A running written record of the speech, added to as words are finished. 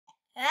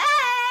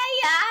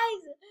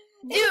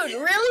Dude,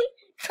 really?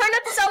 Try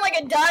not to sound like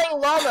a dying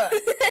llama.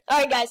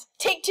 Alright, guys,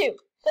 take 2.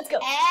 Let's go.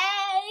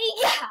 Hey,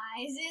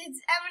 guys, it's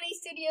Emily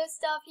Studio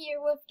Stuff here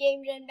with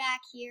Game Gen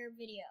Back Here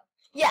video.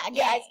 Yeah,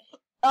 guys,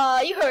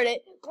 you heard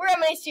it. We're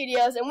MA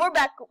Studios, and we're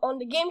back on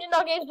the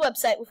GameGen.Games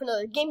website with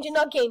another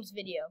GameGen.Games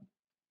video.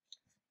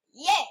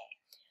 Yeah!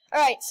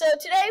 Alright, so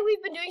today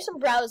we've been doing some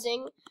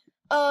browsing,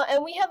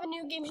 and we have a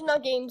new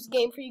GameGen.Games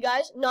game for you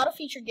guys. Not a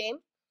featured game.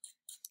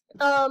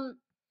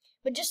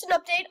 But just an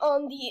update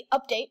on the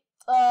update.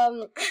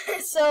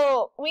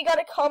 So we got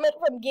a comment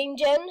from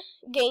GameGen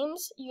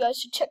Games. You guys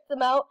should check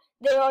them out.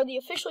 They are the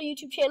official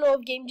YouTube channel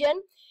of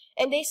GameGen,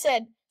 and they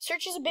said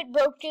search is a bit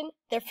broken.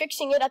 They're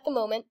fixing it at the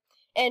moment,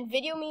 and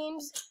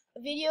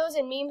videos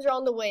and memes are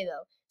on the way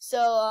though.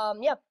 So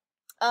yeah.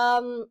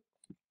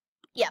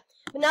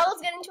 But now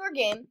let's get into our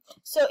game.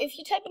 So if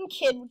you type in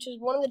kid, which is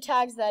one of the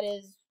tags that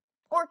is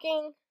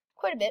working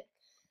quite a bit,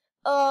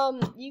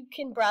 you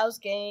can browse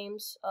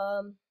games.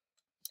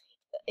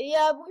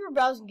 Yeah, we were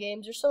browsing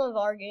games, or some of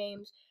our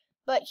games,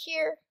 but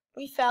here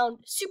we found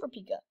Super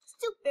Pika.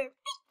 Super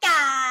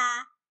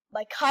Pika!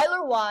 By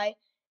Kyler Y.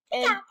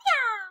 And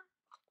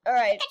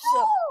alright,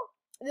 so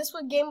this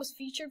game was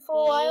featured for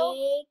a while.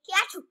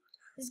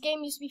 This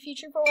game used to be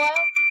featured for a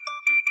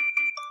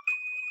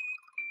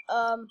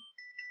while.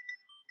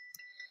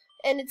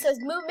 And it says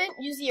movement,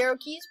 use the arrow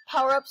keys.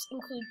 Power-ups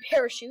include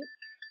parachute.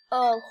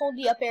 Hold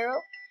the up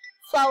arrow.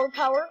 Flower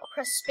power,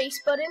 press space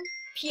button.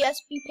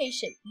 P.S. Be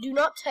patient. Do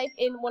not type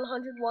in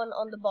 101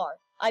 on the bar.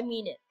 I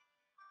mean it.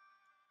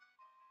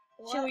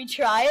 What? Should we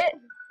try it?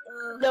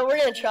 No, we're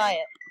gonna try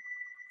it.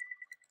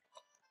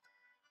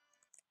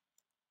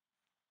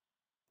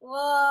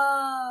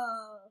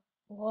 Whoa.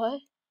 What?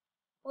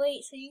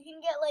 Wait, so you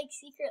can get like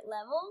secret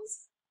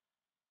levels?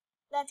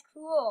 That's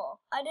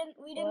cool.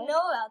 We didn't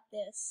know about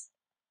this.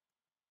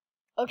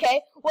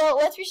 Okay, well,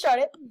 let's restart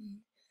it.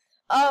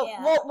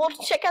 Yeah. We'll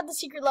check out the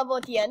secret level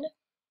at the end.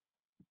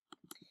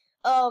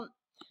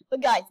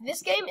 But guys,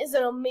 this game is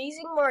an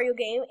amazing Mario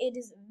game. It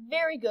is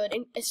very good,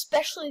 and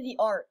especially the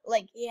art.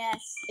 Like,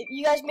 yes,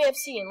 you guys may have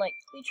seen. Like,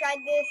 we tried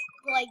this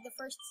like the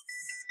first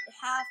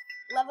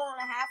level and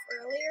a half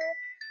earlier,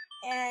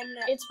 and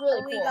it's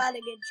really we cool. got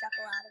a good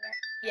chuckle out of it.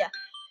 Yeah,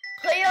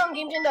 play it on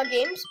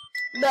GameGen.Games.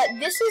 But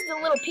this is the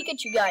little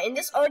Pikachu guy, and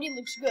this already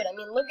looks good. I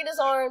mean, look at his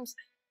arms.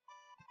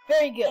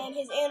 Very good. And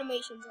his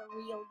animations are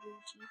real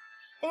Gucci.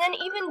 And then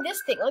even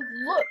this thing, like,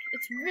 look,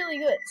 it's really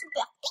good.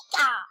 Super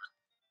Pika!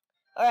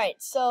 Alright,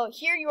 so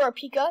here you are,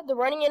 Pika. The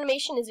running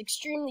animation is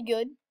extremely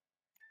good.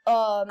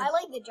 I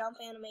like the jump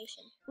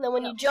animation. And then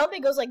when you jump,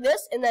 it goes like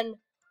this, and then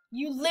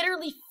you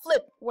literally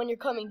flip when you're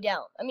coming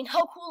down. I mean,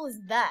 how cool is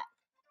that?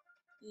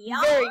 Yeah.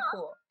 Very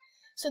cool.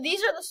 So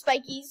these are the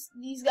Spikies.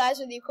 These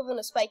guys are the equivalent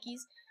of Spikies.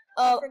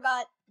 I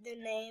forgot their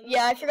name.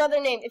 Yeah, I forgot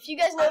their name. If you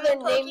guys know I'm their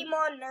a name,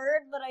 Pokemon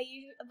nerd, but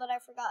I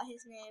forgot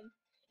his name.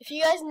 If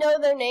you guys know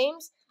their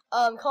names,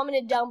 comment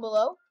it down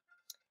below.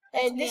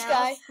 And this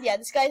guy,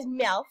 this guy's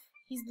Meowth.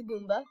 He's the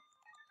Goomba.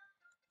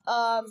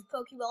 His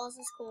Pokeballs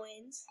is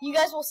coins. You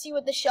guys will see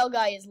what the shell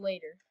guy is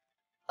later.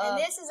 And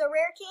this is a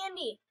rare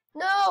candy.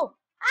 No!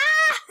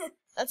 Ah!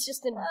 That's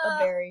just a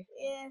berry.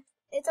 Yeah,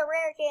 it's a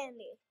rare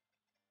candy.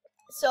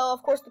 So,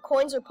 of course, the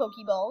coins are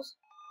Pokeballs.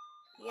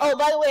 Yeah. Oh,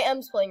 by the way,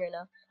 M's playing right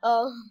now.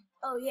 Oh,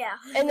 yeah.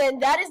 And then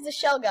that is the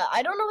shell guy.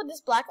 I don't know what this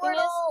black thing is,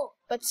 Squirtle!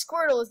 but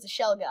Squirtle is the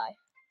shell guy.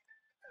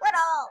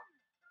 Squirtle!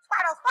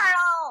 Squirtle!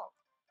 Squirtle!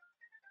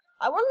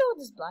 I want to know what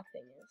this black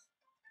thing is.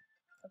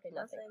 Okay,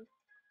 nothing.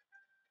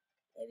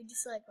 Maybe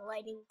just like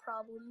lighting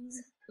problems.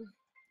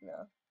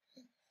 No.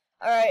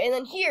 Alright, and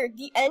then here,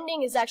 the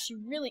ending is actually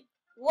really...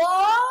 Whoa!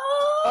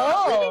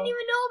 Oh! We didn't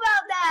even know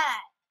about that!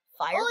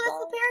 Firefall? Oh,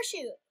 that's the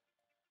parachute!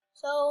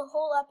 So,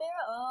 hold up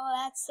arrow. Oh,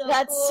 that's so cool.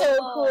 That's so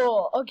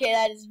cool. Okay,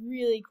 that is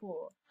really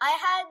cool. I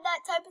had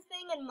that type of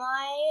thing in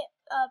my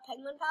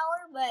Penguin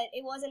Power, but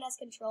it wasn't as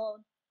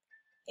controlled.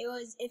 It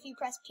was, if you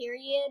press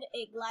period,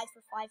 it glides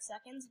for 5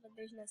 seconds, but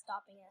there's no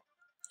stopping it.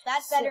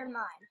 That's better than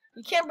mine.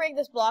 You can't break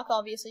this block,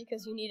 obviously,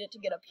 because you need it to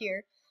get up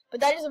here. But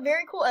that is a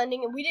very cool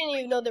ending, and we didn't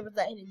even know there was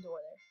that hidden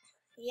door there.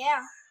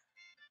 Yeah.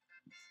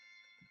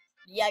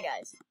 Yeah,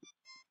 guys.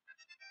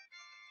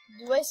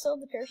 Do I still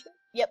have the parachute?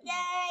 Yep.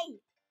 Yay!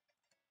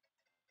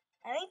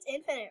 I think it's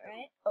infinite,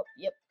 right? Oh,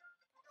 yep.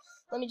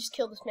 Let me just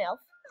kill this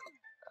Meowth.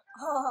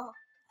 Oh,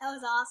 that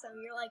was awesome.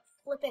 You're like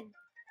flipping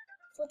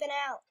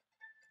out.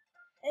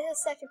 This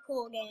is such a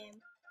cool game.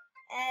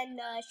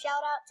 And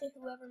shout out to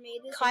whoever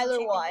made this.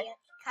 Kyler Y.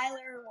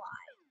 Kyler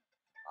Y.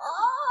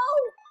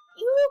 Oh,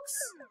 Yooks!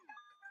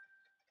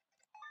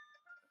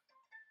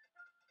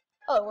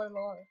 Oh, it went in the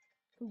water.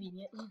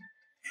 Convenient.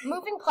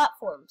 Moving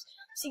platforms.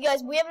 See,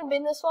 guys, we haven't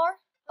been this far.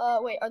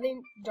 Wait, are they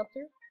jump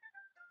through?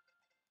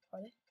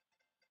 Are they?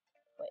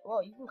 Wait,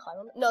 whoa, you can climb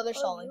on it. No, they're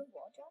solid.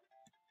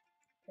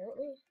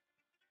 Apparently.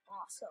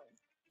 Awesome.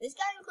 This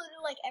guy included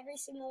like every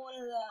single one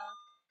of the.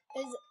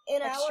 Because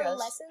in extras. Our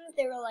lessons,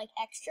 they were like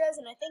extras,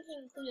 and I think he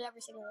included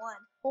every single one.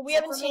 Well, we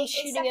haven't seen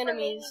shooting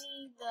enemies.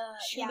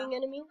 Shooting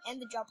enemies?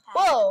 And the jump pad.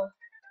 Whoa!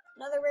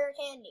 Another rare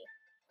candy.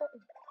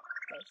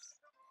 Nice.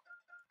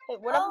 Hey,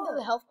 what happened to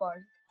the health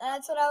bar?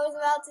 That's what I was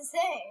about to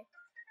say.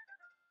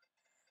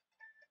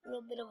 A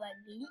little bit of a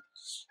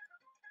glitch.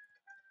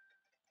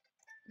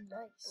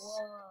 Nice.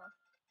 Whoa.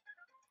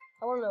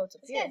 I want to know what's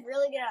up This here. guy's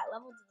really good at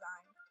level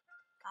design.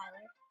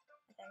 Tyler,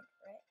 I think,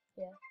 right?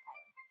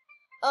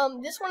 Yeah.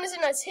 This one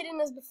isn't as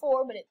hidden as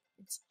before, but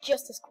it's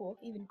just as cool,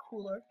 even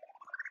cooler.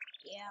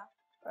 Yeah.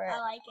 Alright. I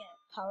like it.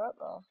 Power up?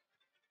 Oh.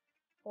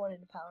 I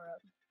wanted to power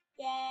up.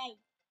 Yay.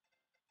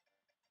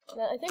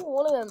 I think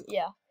one of them,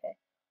 yeah, okay.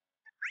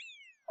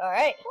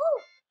 Alright.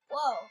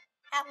 Whoa.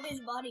 Half of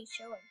his body's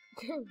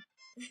showing.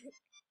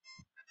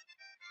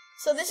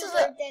 So this is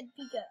Super dead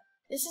Pika.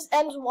 this is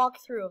M's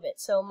walkthrough of it,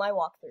 so my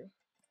walkthrough.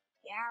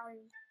 Yeah.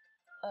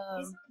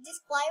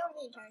 Just fly over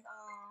the entire.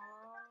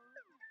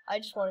 Aww. I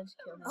just wanted to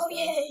kill him. Oh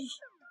yay.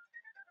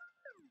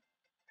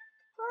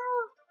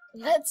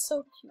 That's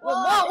so cute. Whoa,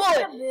 Whoa, is that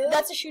a whoa, boot?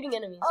 that's a shooting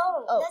enemies.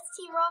 Oh, Oh. that's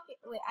Team Rocket.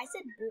 Wait, I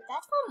said boot.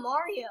 That's from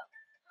Mario.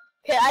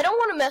 Okay, I don't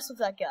want to mess with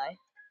that guy.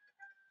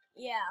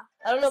 Yeah.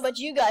 I don't know about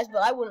you guys,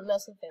 but I wouldn't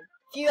mess with him.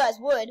 If you guys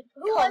would.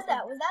 Who was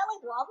that? Was that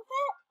like Lava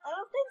Pet? I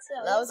don't think so.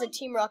 That was a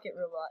Team Rocket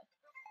robot.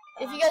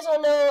 If you guys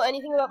don't know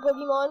anything about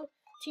Pokemon,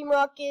 Team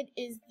Rocket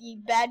is the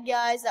bad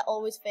guys that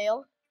always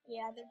fail.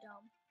 Yeah, they're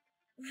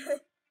dumb.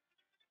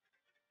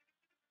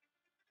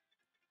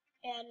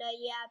 And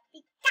yeah,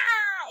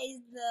 Pika is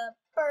the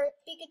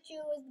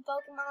Pikachu is the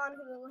Pokemon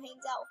who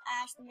hangs out with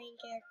Ash, the main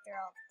character,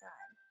 all the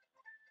time.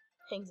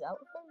 Hangs out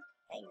with him?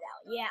 Hangs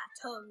out. Yeah,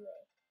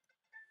 totally.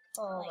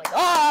 Oh Like- my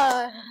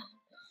god.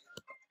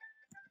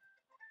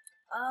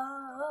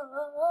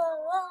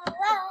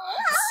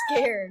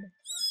 Scared.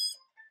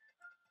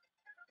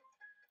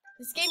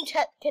 This game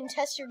can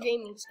test your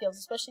gaming skills,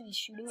 especially these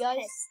shooting guys.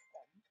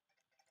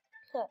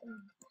 Test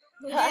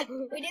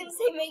them. We didn't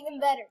say make them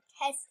better.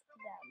 Test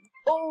them.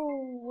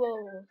 Oh,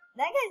 whoa.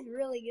 That guy's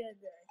really good,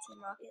 the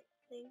Team Rocket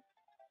thing.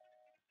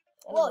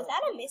 I don't Whoa, know. is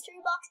that a mystery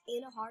box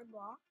in a hard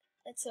block?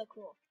 That's so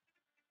cool.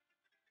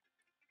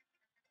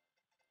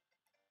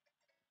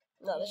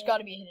 No, there's got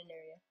to be a hidden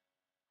area.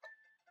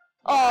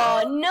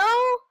 Oh, no!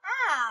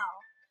 Ow!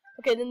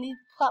 Okay, then these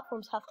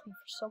platforms have to be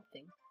for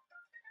something.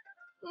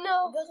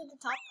 No. It goes to the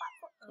top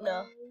platform? No.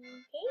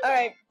 Okay.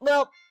 Alright,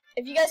 well,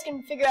 if you guys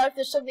can figure out if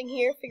there's something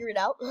here, figure it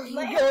out.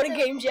 might Go have to to-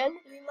 Game Gen.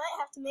 We might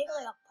have to make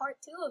like a part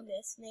 2 of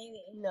this,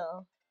 maybe.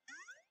 No.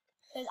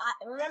 Because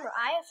remember,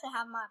 I have to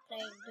have my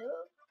playing too.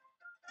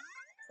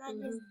 It's not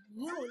just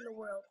you in the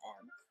world,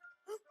 Em.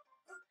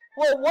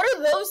 Whoa, what are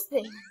those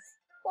things?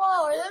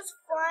 Whoa, are those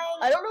flying?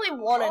 I don't really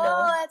want to Oh,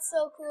 know. that's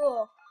so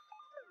cool.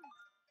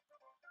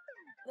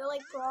 They're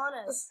like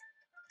piranhas.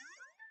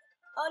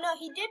 Oh no,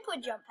 he did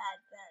put jump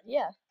pads then.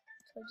 Yeah,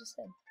 that's what I just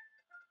said.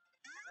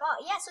 Wow,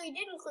 yeah, so he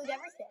did include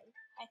everything,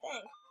 I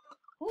think.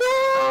 No!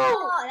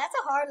 Oh, that's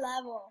a hard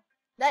level.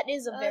 That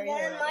is a very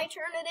then hard my one.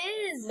 turn it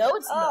is. No,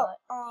 it's not.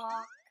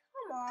 Aw,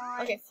 come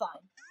on. Okay,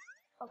 fine.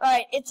 Okay.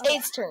 Alright, it's Okay.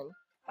 8's turn.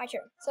 My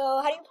turn. So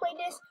how do you play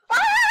this?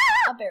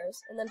 Up arrows,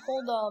 and then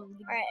hold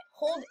Alright.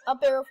 hold up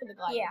arrow for the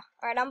glider. Yeah.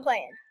 Alright, I'm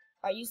playing.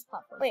 Alright, use the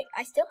platform. Wait,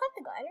 I still have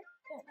the glider?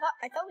 Yeah,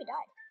 I thought we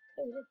died.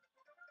 Yeah, we did.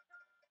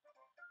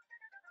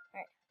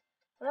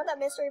 I want that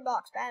mystery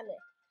box badly.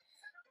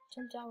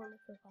 Jump down on the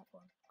first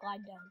platform.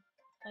 Glide down.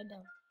 Glide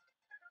down.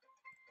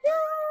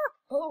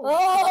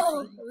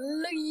 Oh!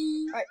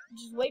 Alright,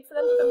 just wait for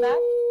them to come back.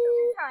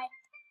 Hi.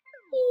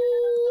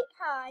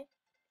 Hi.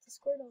 It's a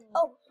Squirtle.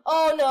 Oh.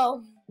 Oh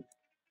no.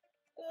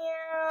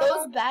 Yeah.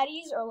 Those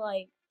baddies are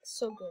like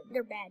so good.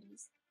 They're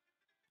baddies.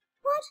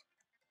 What?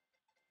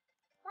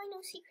 Why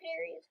no secret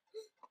areas?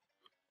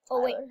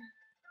 Oh wait.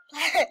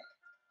 Tyler.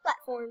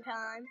 Platform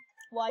time.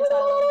 Why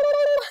Tyler?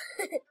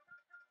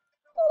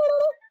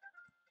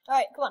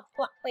 Alright, come on,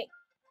 come on. Wait.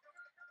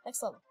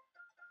 Next level.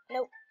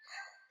 Nope.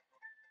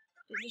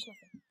 There's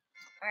nothing.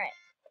 Alright.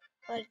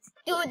 Let's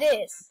do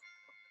this.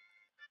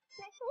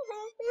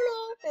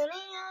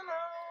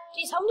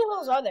 Jeez, how many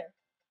levels are there?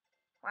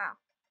 Wow.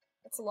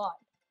 That's a lot.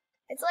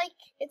 It's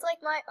like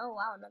my oh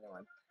wow, another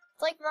one.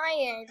 It's like my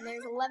end.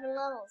 There's 11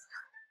 levels.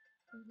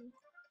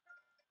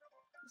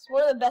 It's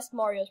one of the best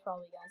Marios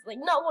probably, guys. Like,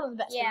 not one of the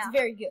best, but Yeah. it's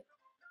very good.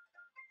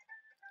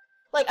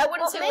 Like, I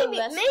wouldn't say one of the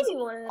best. maybe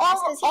one of the best.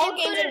 All 'cause he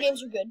games included- and games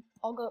are good.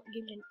 All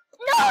games and...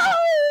 No!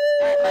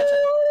 Alright, my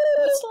turn.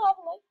 Do we still have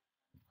a light?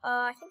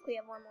 I think we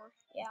have one more.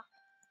 Yeah.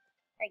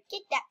 Alright,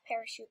 get that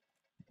parachute.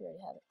 We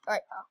already have it.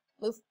 Alright,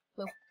 move,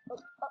 move.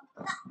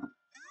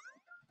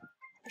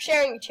 We're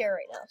sharing a chair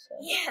right now, so...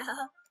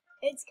 Yeah.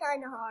 It's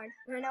kind of hard.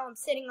 Right now I'm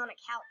sitting on a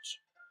couch.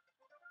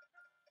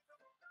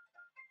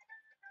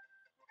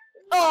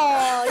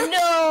 Oh,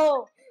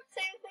 no!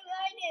 Same thing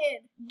I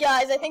did.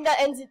 Guys, I think that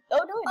ends it. Oh,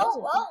 no, it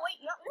doesn't. Oh, wait,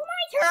 no,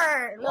 my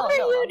turn. No, What are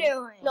no, you I'm-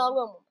 doing? No, I'm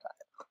going one more time.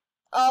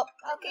 Oh,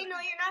 Okay, no,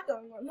 you're not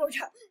going one more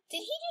time. Did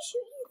he just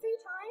shoot you 3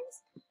 times?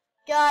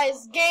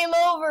 guys, game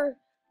over.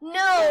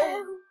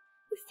 No!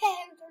 We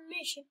failed our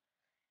mission.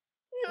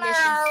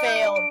 Mission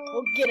failed.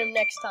 We'll get him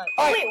next time.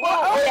 Oh, Alright, wait,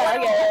 well, okay, yeah,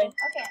 okay.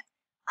 Okay.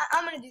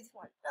 I'm gonna do this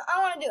one. No, I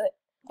want to do it.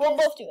 We'll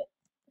both do it.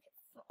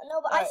 No,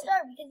 but I Alright.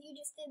 started because you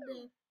just did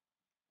the...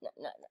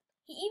 No.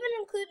 He even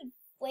included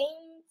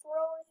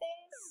flamethrower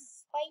things.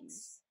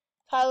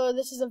 Tyler,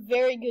 this is a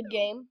very good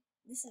game.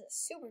 This is a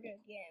super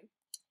good game.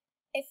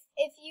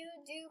 If you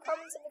do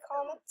comments in the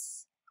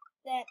comments,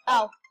 then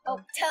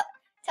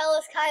tell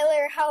us,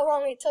 Kyler, how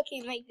long it took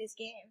you to make this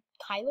game.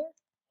 Kyler?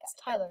 It's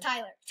Tyler.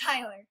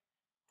 Kyler,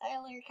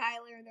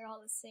 they're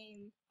all the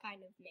same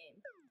kind of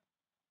name.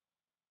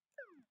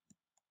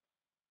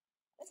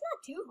 It's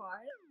not too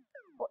hard.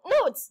 Well,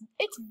 no, it's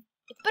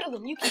better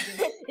than you can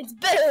do. It's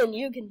better than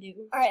you can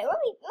do. All right, let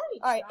me.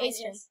 All right, try Ace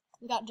turn. this.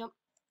 We got jump.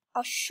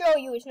 I'll show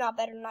you it's not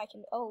better than I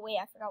can. Oh wait,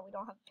 I forgot we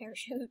don't have a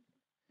parachute.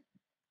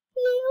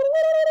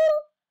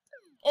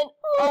 And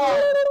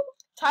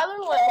Tyler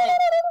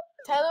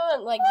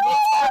went like way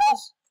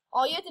fast.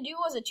 All you had to do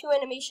was a 2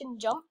 animation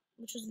jump,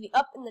 which was the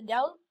up and the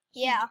down.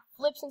 Yeah.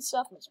 Flips and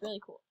stuff, and it's really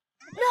cool.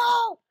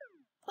 No!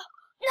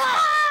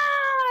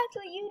 That's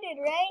what you did,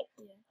 right?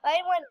 Yeah.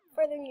 I went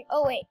further than you.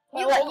 Oh wait,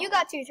 you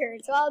got 2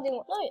 turns, so I'll do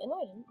one. No,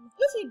 I didn't.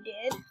 Yes, you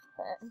did.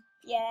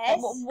 Yes.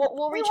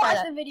 We'll retry watch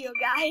that. the video,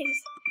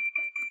 guys.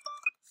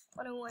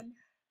 101.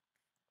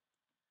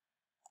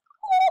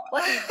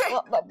 What?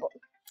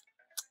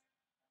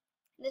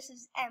 This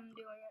is M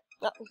doing it.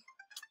 No.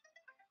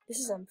 This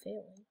is I'm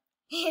failing.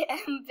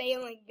 I'm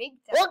failing big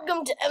time.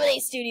 Welcome to M&A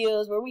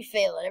Studios, where we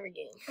fail at every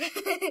game.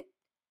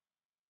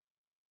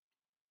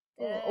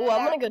 Oh,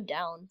 I'm gonna go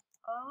down.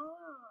 Oh.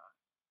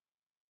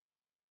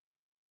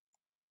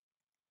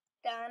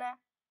 Dana.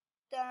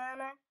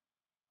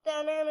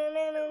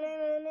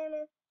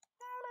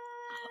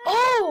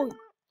 Oh!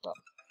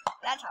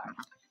 That's hard.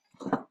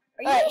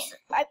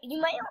 You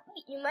might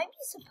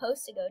be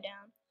supposed to go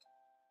down,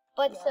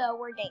 but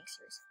we're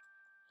gangsters.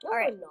 No, all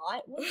right. we're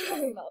not. What are you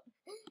talking about?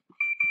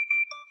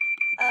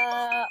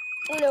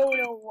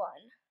 Uno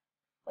 1.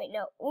 Wait,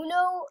 no.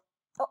 Uno.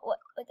 Oh, what?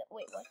 Wait,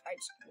 what? I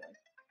just keep going.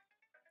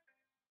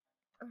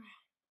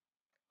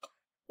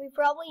 We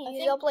probably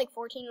used up like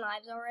 14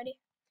 lives already.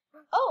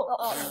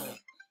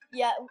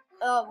 Yeah.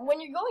 When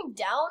you're going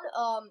down,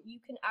 you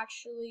can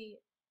actually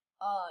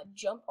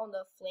jump on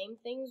the flame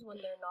things when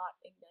they're not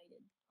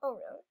ignited. Oh,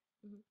 really?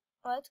 Mhm.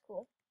 Oh, that's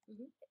cool.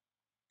 Mhm.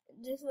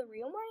 Does the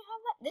real Mario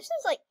have that? This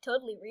is like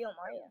totally real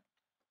Mario.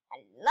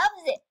 I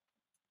loves it.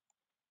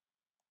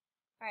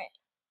 All right,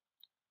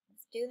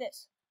 let's do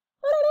this.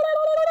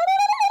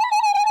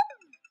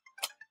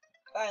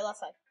 All right, left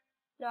side.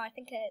 No, I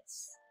think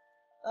it's.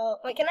 Oh,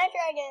 Wait, can I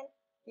try again?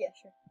 yeah,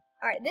 sure.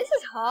 All right, this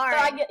is hard.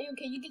 You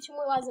get 2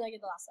 more lives and I get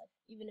the last side,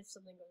 even if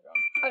something goes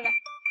wrong. Okay.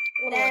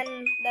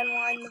 Then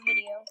we'll end the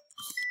video.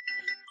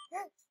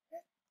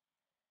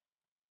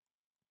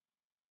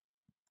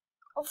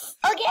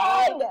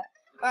 Again!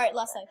 Alright,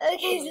 last side.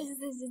 Okay,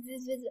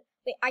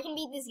 wait, I can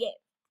beat this game.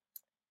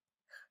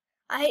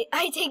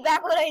 I take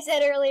back what I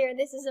said earlier.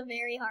 This is a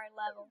very hard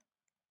level.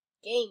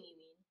 Game, you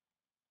mean?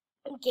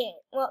 Game.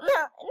 Well, no,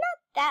 not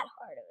that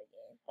hard of a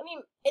game. I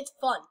mean, it's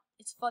fun.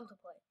 It's fun to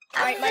play.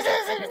 Alright, my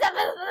turn.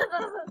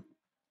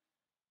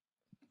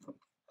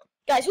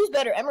 Guys, who's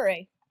better, Em or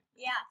A?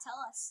 Yeah, tell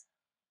us.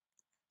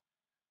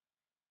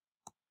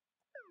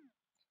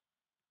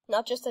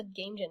 Not just at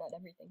game gen, at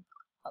everything.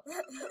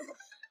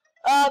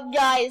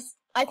 Guys,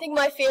 I think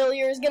my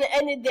failure is gonna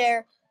end it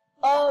there.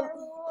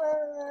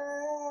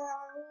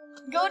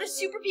 Go to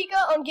Super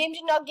Pika on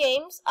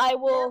GameGen.games. I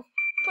will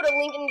put a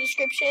link in the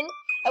description.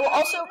 I'll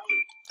also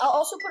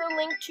put a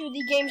link to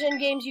the GameGen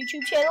Games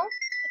YouTube channel.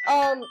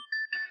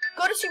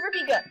 Go to Super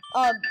Pika.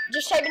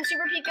 Just type in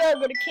Super Pika,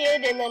 go to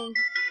Kid, and then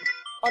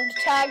on the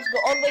tags, go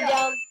all the way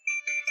down.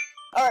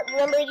 Alright,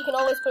 remember, you can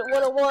always put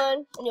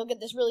 101, and you'll get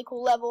this really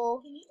cool level.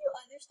 Can you do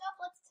other stuff?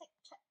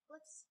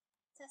 Let's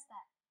test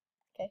that.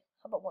 Okay,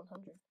 how about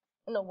 100?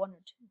 No, 1 or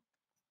 2.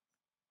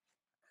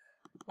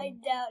 I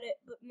doubt it,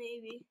 but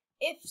maybe.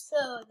 If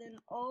so, then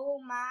oh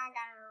my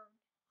god.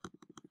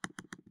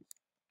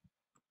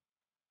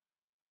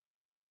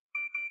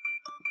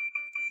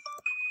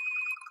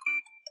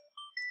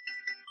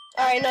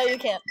 Alright, no you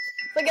can't.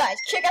 But guys,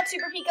 check out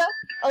Super Pika.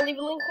 I'll leave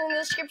a link in the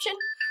description.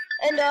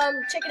 And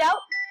check it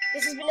out.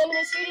 This has been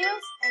M&A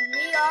Studios. And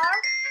we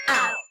are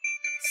out.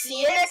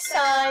 See you next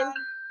time.